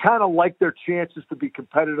I kind of like their chances to be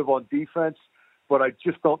competitive on defense, but I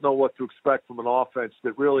just don't know what to expect from an offense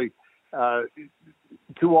that really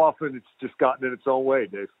too often it's just gotten in its own way,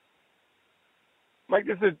 Dave. Mike,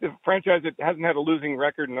 this is a franchise that hasn't had a losing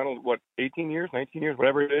record in, 18 years, 19 years,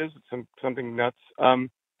 whatever it is. It's something nuts.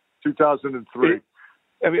 2003.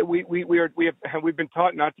 I mean, we've been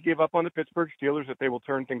taught not to give up on the Pittsburgh Steelers, that they will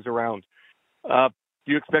turn things around. Do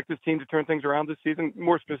you expect this team to turn things around this season?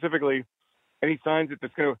 More specifically, any signs that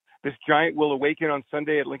this giant will awaken on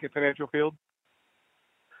Sunday at Lincoln Financial Field?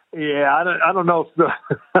 Yeah, I don't know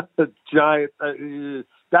if the giant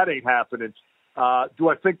that ain't happening. Do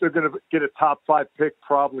I think they're going to get a top 5 pick?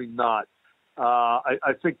 Probably not.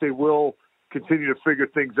 I think they will continue to figure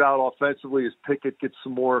things out offensively as Pickett gets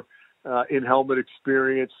some more in-helmet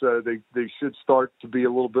experience. They should start to be a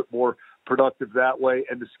little bit more productive that way.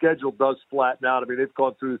 And the schedule does flatten out. I mean, they've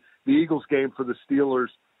gone through the Eagles game for the Steelers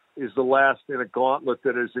is the last in a gauntlet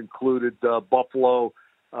that has included Buffalo.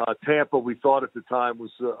 Tampa, we thought at the time,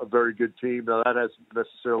 was a very good team. Now, that hasn't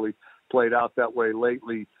necessarily played out that way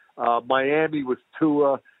lately. Miami with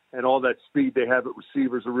Tua and all that speed they have at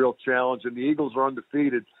receivers, a real challenge. And the Eagles are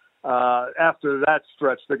undefeated. After that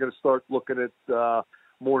stretch, they're going to start looking at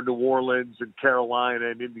more New Orleans and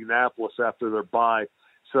Carolina and Indianapolis after their bye.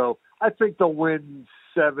 So I think they'll win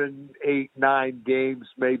 7, 8, 9 games,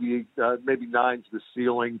 maybe 9's the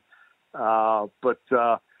ceiling. But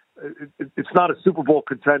it's not a Super Bowl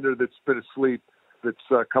contender that's been asleep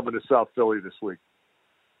that's coming to South Philly this week.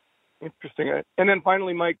 Interesting. And then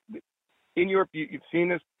finally, Mike, in Europe, you've seen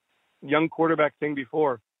this young quarterback thing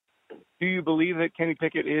before. Do you believe that Kenny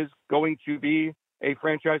Pickett is going to be a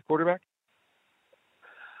franchise quarterback?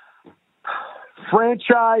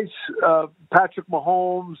 Franchise, Patrick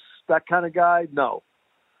Mahomes, that kind of guy? No.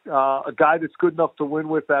 A guy that's good enough to win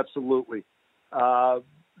with? Absolutely. I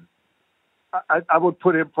would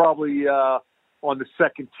put him probably on the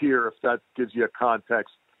second tier, if that gives you a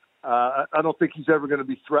context. I don't think he's ever going to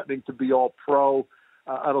be threatening to be all pro.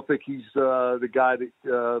 I don't think he's the guy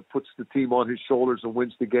that puts the team on his shoulders and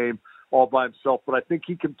wins the game all by himself. But I think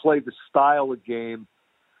he can play the style of game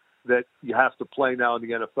that you have to play now in the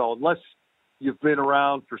NFL. Unless you've been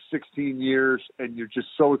around for 16 years and you're just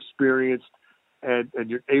so experienced and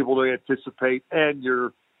you're able to anticipate and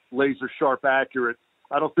you're laser sharp accurate,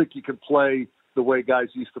 I don't think you can play the way guys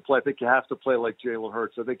used to play. I think you have to play like Jalen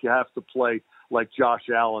Hurts. I think you have to play like Josh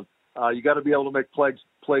Allen. You got to be able to make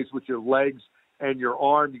plays with your legs and your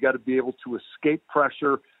arm. You got to be able to escape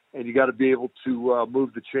pressure, and you got to be able to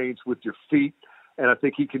move the chains with your feet. And I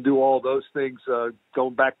think he can do all those things.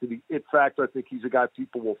 Going back to the it factor, I think he's a guy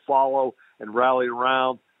people will follow and rally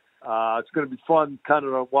around. It's going to be fun kind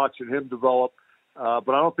of watching him develop. But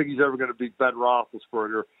I don't think he's ever going to be Ben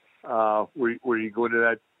Roethlisberger, where you go into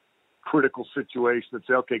that critical situation and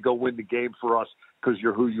say, okay, go win the game for us because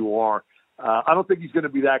you're who you are. I don't think he's going to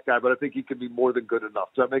be that guy, but I think he can be more than good enough.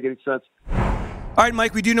 Does that make any sense? All right,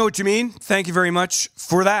 Mike, we do know what you mean. Thank you very much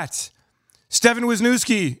for that. Stefan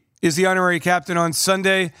Wisniewski is the honorary captain on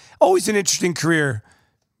Sunday. Always an interesting career.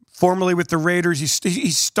 Formerly with the Raiders, he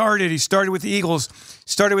started with the Eagles,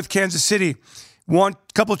 started with Kansas City, won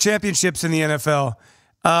a couple championships in the NFL,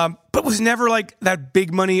 but was never like that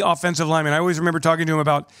big money offensive lineman. I always remember talking to him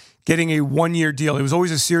about getting a one-year deal. It was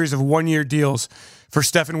always a series of one-year deals for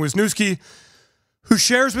Stefan Wisniewski, who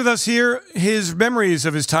shares with us here his memories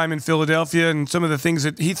of his time in Philadelphia and some of the things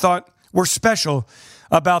that he thought were special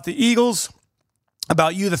about the Eagles,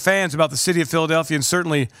 about you, the fans, about the city of Philadelphia, and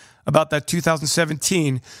certainly about that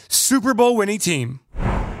 2017 Super Bowl winning team.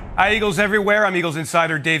 Hi, Eagles everywhere. I'm Eagles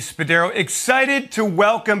insider Dave Spadaro. Excited to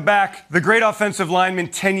welcome back the great offensive lineman,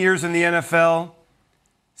 10 years in the NFL,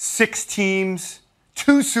 6 teams,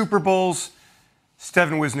 2 Super Bowls,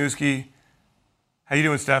 Stefan Wisniewski. How you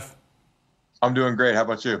doing, Steph? I'm doing great. How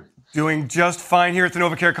about you? Doing just fine here at the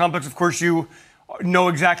NovaCare Complex. Of course, you know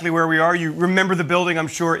exactly where we are. You remember the building, I'm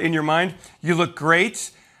sure, in your mind. You look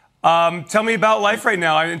great. Tell me about life right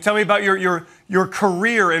now, and tell me about your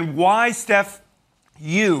career and why, Steph,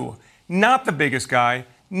 you, not the biggest guy,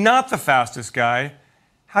 not the fastest guy,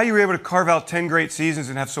 how you were able to carve out 10 great seasons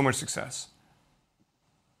and have so much success.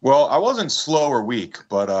 Well, I wasn't slow or weak,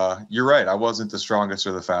 but you're right. I wasn't the strongest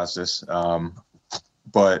or the fastest.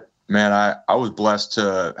 But, man, I was blessed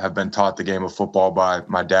to have been taught the game of football by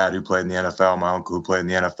my dad, who played in the NFL, my uncle, who played in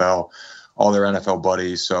the NFL, all their NFL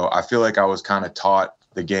buddies. So I feel like I was kind of taught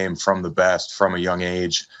the game from the best from a young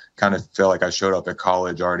age. Kind of feel like I showed up at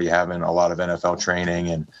college already having a lot of NFL training.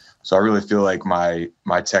 And so I really feel like my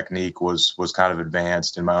technique was kind of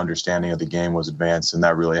advanced and my understanding of the game was advanced. And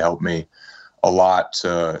that really helped me a lot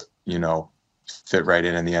to, fit right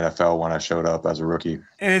in the NFL when I showed up as a rookie.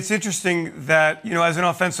 And it's interesting that, as an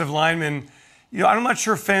offensive lineman, I'm not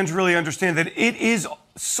sure fans really understand that it is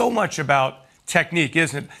so much about technique,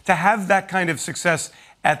 isn't it? To have that kind of success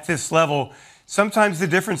at this level, sometimes the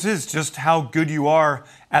difference is just how good you are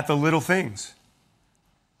at the little things.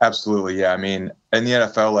 Absolutely, yeah. I mean, in the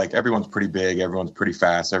NFL, like, everyone's pretty big, everyone's pretty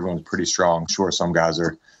fast, everyone's pretty strong. Sure, some guys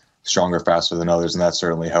are stronger, faster than others, and that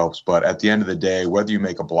certainly helps. But at the end of the day, whether you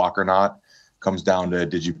make a block or not comes down to,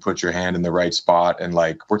 did you put your hand in the right spot? And,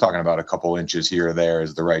 like, we're talking about a couple inches here or there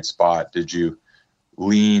is the right spot. Did you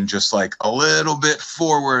lean just like a little bit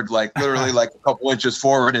forward, like literally like a couple inches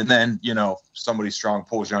forward. And then, somebody strong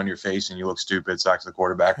pulls you on your face and you look stupid, sacks the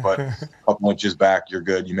quarterback, but a couple inches back, you're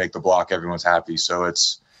good. You make the block, everyone's happy. So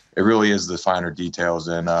it really is the finer details,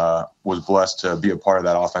 and was blessed to be a part of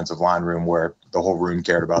that offensive line room where the whole room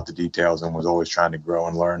cared about the details and was always trying to grow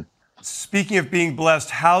and learn. Speaking of being blessed,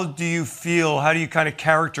 how do you kind of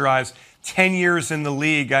characterize 10 years in the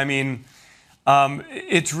league? I mean,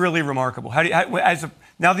 it's really remarkable.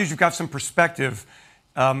 Now that you've got some perspective,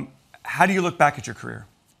 how do you look back at your career?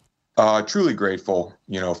 Truly grateful,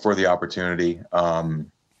 for the opportunity.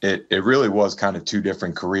 It really was kind of two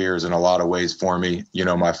different careers in a lot of ways for me.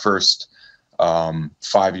 My first 5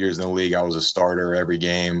 years in the league, I was a starter every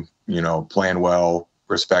game, playing well,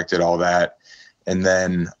 respected, all that. And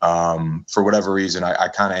then for whatever reason, I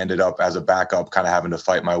kind of ended up as a backup, kind of having to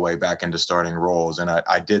fight my way back into starting roles. And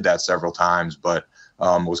I did that several times, but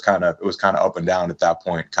it was kind of up and down at that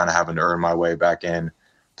point, kind of having to earn my way back in,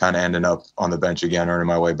 kind of ending up on the bench again, earning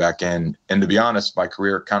my way back in. And to be honest, my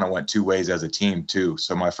career kind of went two ways as a team too.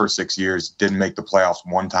 So my first 6 years didn't make the playoffs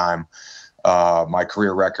one time. My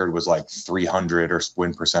career record was like 300, or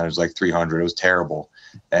win percentage like 300. It was terrible.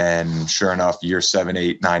 And sure enough, year 7,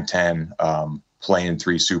 8, 9, 10, playing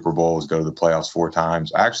 3 Super Bowls, go to the playoffs 4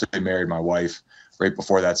 times. I actually married my wife right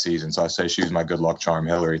before that season. So I say she was my good luck charm.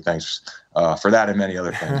 Hillary, thanks for that and many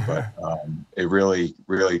other things. But it really,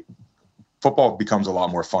 really, football becomes a lot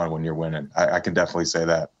more fun when you're winning. I can definitely say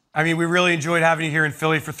that. I mean, we really enjoyed having you here in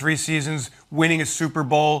Philly for 3 seasons, winning a Super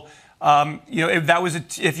Bowl.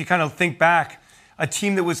 If you kind of think back, a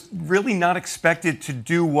team that was really not expected to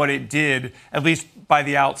do what it did, at least by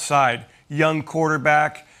the outside. Young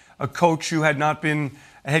quarterback, a coach who had not been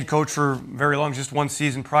a head coach for very long, just 1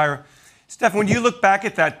 season prior. Steph, when you look back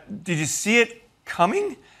at that, did you see it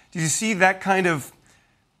coming? Did you see that kind of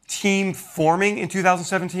team forming in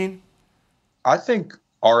 2017? I think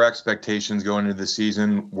our expectations going into the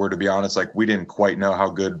season were, to be honest, like we didn't quite know how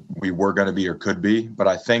good we were going to be or could be. But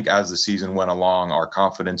I think as the season went along, our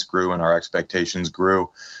confidence grew and our expectations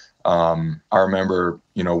grew. I remember,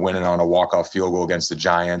 winning on a walk-off field goal against the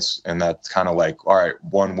Giants, and that's kind of like, all right,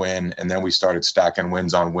 1 win. And then we started stacking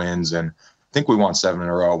wins on wins. And I think we won 7 in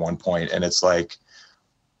a row at one point. And it's like,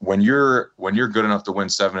 when you're good enough to win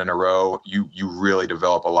 7 in a row, you really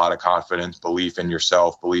develop a lot of confidence, belief in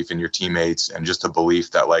yourself, belief in your teammates, and just a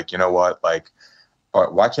belief that, like, you know what, like,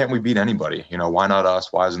 why can't we beat anybody? Why not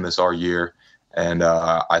us? Why isn't this our year? And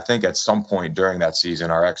I think at some point during that season,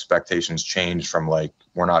 our expectations changed from like,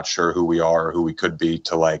 we're not sure who we are or who we could be,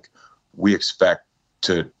 to like, we expect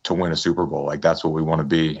to win a Super Bowl. Like, that's what we want to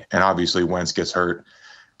be. And obviously Wentz gets hurt.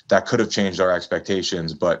 That could have changed our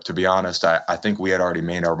expectations. But to be honest, I think we had already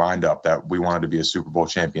made our mind up that we wanted to be a Super Bowl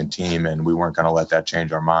champion team, and we weren't going to let that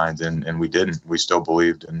change our minds. And we didn't. We still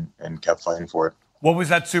believed and kept fighting for it. What was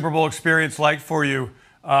that Super Bowl experience like for you?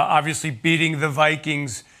 Obviously beating the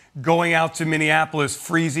Vikings, going out to Minneapolis,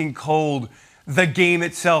 freezing cold, the game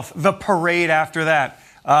itself, the parade after that.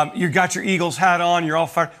 You got your Eagles hat on, you're all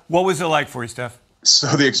fired. What was it like for you, Steph? So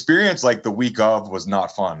the experience, like the week of, was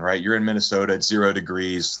not fun, right? You're in Minnesota, it's 0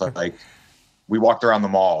 degrees. Like, we walked around the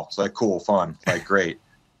mall. It's like, cool, fun, like, great.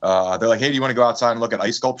 They're like, hey, do you want to go outside and look at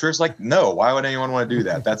ice sculptures? Like, no, why would anyone want to do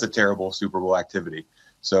that? That's a terrible Super Bowl activity.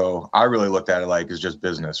 So I really looked at it like it's just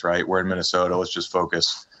business, right? We're in Minnesota, let's just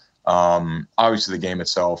focus. Obviously the game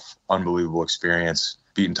itself, unbelievable experience.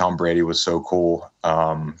 Beating Tom Brady was so cool.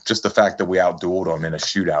 Just the fact that we outdueled him in a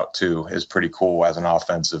shootout too is pretty cool as an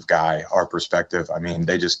offensive guy, our perspective. I mean,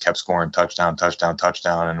 they just kept scoring touchdown,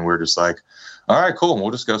 and we're just like, all right, cool.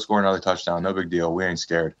 We'll just go score another touchdown. No big deal. We ain't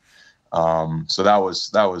scared. So that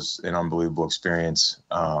was an unbelievable experience.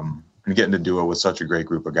 And getting to do it with such a great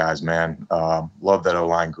group of guys, man. Love that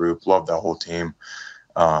O-line group. Love that whole team.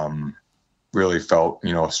 Really felt,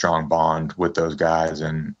 a strong bond with those guys.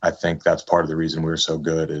 And I think that's part of the reason we were so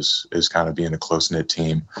good is kind of being a close-knit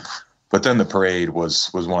team. But then the parade was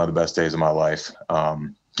one of the best days of my life.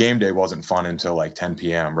 Game day wasn't fun until like 10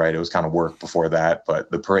 p.m., right? It was kind of work before that.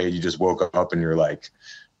 But the parade, you just woke up and you're like,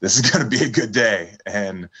 this is going to be a good day.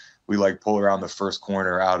 And we like pull around the first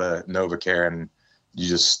corner out of NovaCare, and you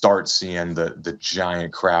just start seeing the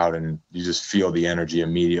giant crowd, and you just feel the energy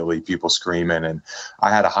immediately, people screaming. And I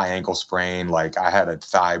had a high ankle sprain. Like, I had a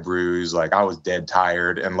thigh bruise. Like, I was dead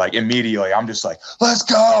tired. And like, immediately I'm just like, let's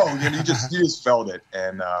go. You just felt it.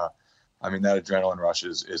 And I mean, that adrenaline rush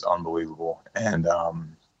is unbelievable. And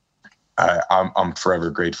I'm forever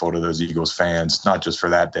grateful to those Eagles fans, not just for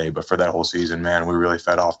that day, but for that whole season, man. We really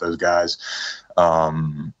fed off those guys.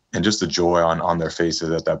 just the joy on their faces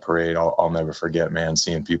at that parade, I'll never forget, man,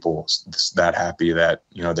 seeing people that happy that,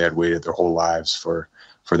 they had waited their whole lives for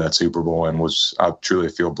that Super Bowl, and I truly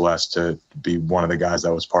feel blessed to be one of the guys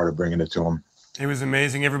that was part of bringing it to them. It was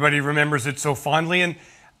amazing. Everybody remembers it so fondly. And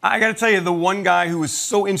I got to tell you, the one guy who was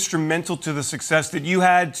so instrumental to the success that you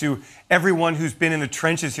had, to everyone who's been in the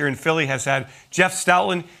trenches here in Philly has had, Jeff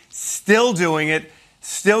Stoutland, still doing it,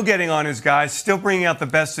 still getting on his guys, still bringing out the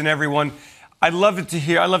best in everyone. I'd love to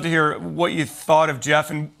hear what you thought of Jeff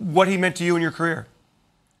and what he meant to you in your career.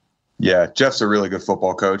 Yeah, Jeff's a really good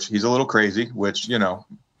football coach. He's a little crazy, which, a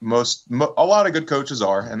lot of good coaches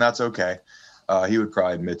are, and that's okay. He would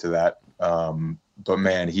probably admit to that. But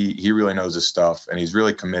man, he really knows his stuff, and he's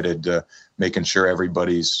really committed to making sure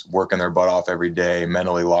everybody's working their butt off every day,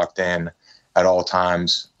 mentally locked in at all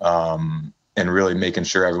times, and really making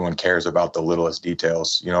sure everyone cares about the littlest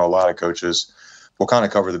details. A lot of coaches will kind of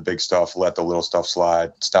cover the big stuff, let the little stuff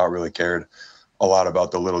slide. Stout really cared a lot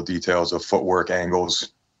about the little details of footwork,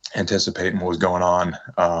 angles, anticipating what was going on.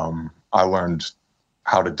 I learned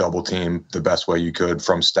how to double team the best way you could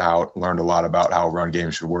from Stout, learned a lot about how a run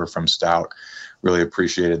game should work from Stout. Really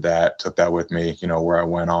appreciated that, took that with me, where I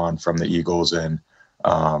went on from the Eagles. And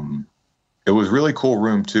it was really cool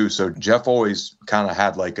room too. So Jeff always kind of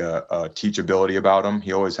had like a teachability about him.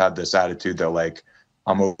 He always had this attitude that like,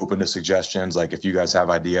 I'm open to suggestions. Like if you guys have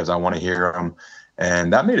ideas, I want to hear them.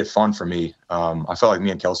 And that made it fun for me. I felt like me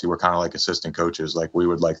and Kelsey were kind of like assistant coaches. Like we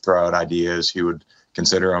would like throw out ideas. He would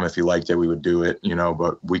consider them. If he liked it, we would do it,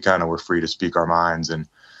 but we kind of were free to speak our minds and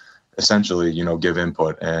essentially, give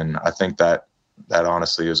input. And I think that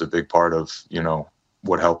honestly is a big part of,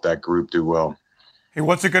 what helped that group do well. Hey,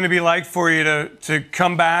 what's it going to be like for you to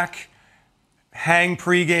come back, hang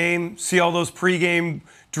pregame, see all those pregame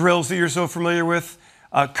drills that you're so familiar with,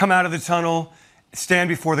 come out of the tunnel, stand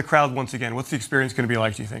before the crowd once again? What's the experience going to be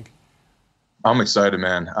like, do you think? I'm excited,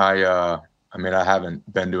 man. I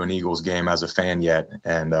haven't been to an Eagles game as a fan yet,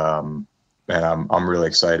 and I'm really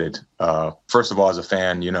excited. First of all, as a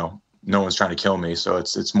fan, no one's trying to kill me, so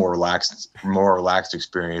it's more relaxed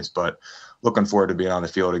experience. But looking forward to being on the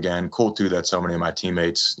field again. Cool too that so many of my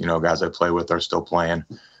teammates, guys I play with, are still playing.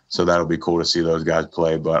 So that'll be cool to see those guys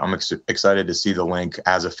play. But I'm excited to see the link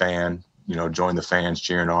as a fan. Join the fans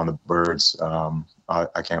cheering on the Birds.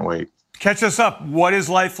 I can't wait. Catch us up. What is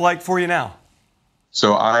life like for you now?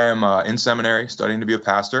 So I am in seminary, studying to be a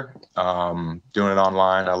pastor, doing it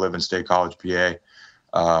online. I live in State College, PA,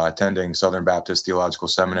 attending Southern Baptist Theological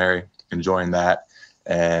Seminary, enjoying that.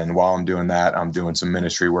 And while I'm doing that, I'm doing some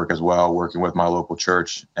ministry work as well, working with my local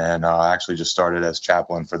church. And I actually just started as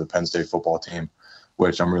chaplain for the Penn State football team,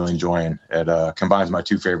 which I'm really enjoying. It combines my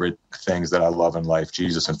two favorite things that I love in life,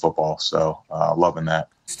 Jesus and football. So loving that.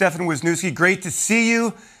 Stefan Wisniewski, great to see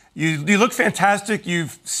you. You look fantastic.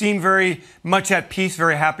 You've seemed very much at peace,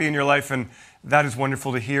 very happy in your life, and that is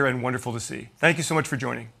wonderful to hear and wonderful to see. Thank you so much for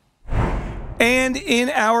joining. And in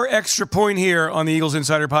our extra point here on the Eagles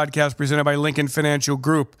Insider Podcast presented by Lincoln Financial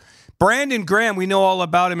Group, Brandon Graham, we know all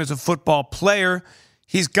about him as a football player.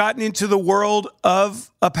 He's gotten into the world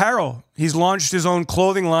of apparel. He's launched his own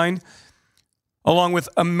clothing line along with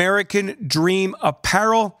American Dream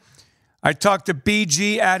Apparel. I talked to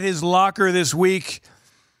BG at his locker this week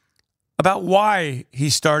about why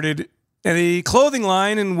he started the clothing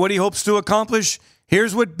line and what he hopes to accomplish.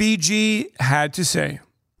 Here's what BG had to say.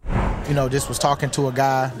 Just was talking to a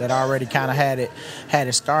guy that already kind of had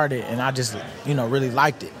it started, and I just, really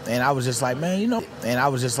liked it. And I was just like, man,